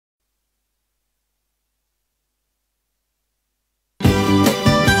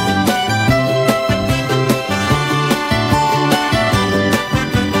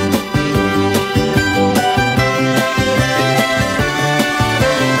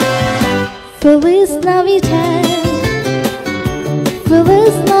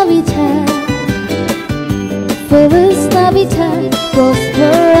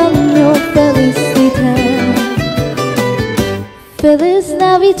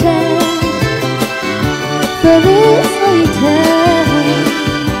Navidad, Feliz Navidad,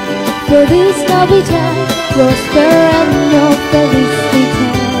 Feliz Navidad, prosper año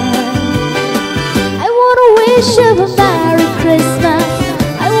felicidad. I wanna wish you a Merry Christmas.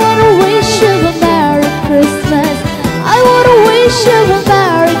 I wanna wish you a Merry Christmas. I wanna wish you a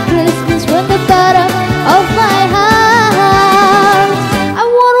Merry Christmas from the bottom of my heart. I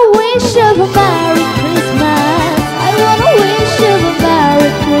wanna wish you a Merry Christmas. I wanna wish you a Merry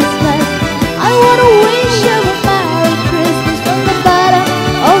Christmas. I wanna wish you a Merry Christmas from the bottom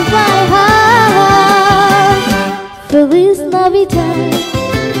of my heart. Feliz Navidad,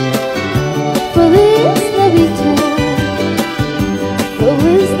 Feliz Navidad,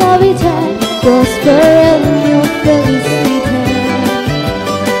 Feliz Navidad, prosper año felicidad.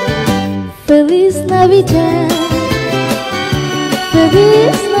 Feliz Navidad,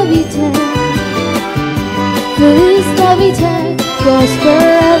 Feliz Navidad, Feliz Navidad, prosper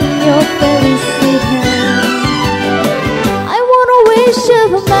año felicidad. I wanna wish you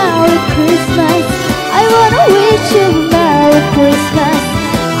a Merry Christmas. I wanna wish you a Merry Christmas.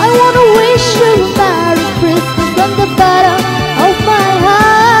 I wanna wish you a Merry Christmas from the bottom of my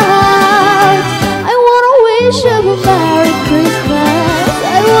heart. I wanna wish you a Merry Christmas.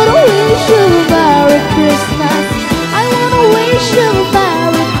 I wanna wish you a Merry Christmas. I wanna wish you a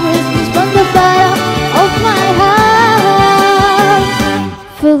Merry Christmas from the bottom of my heart.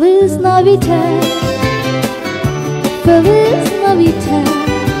 Feliz Navidad, Feliz Navidad,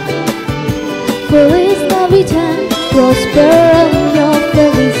 Feliz Navidad, prosper año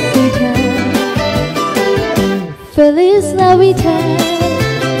felicidad. Feliz Navidad,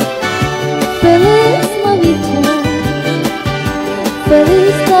 Feliz Navidad,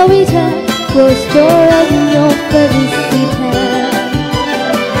 Feliz Navidad, prosper año felicidad.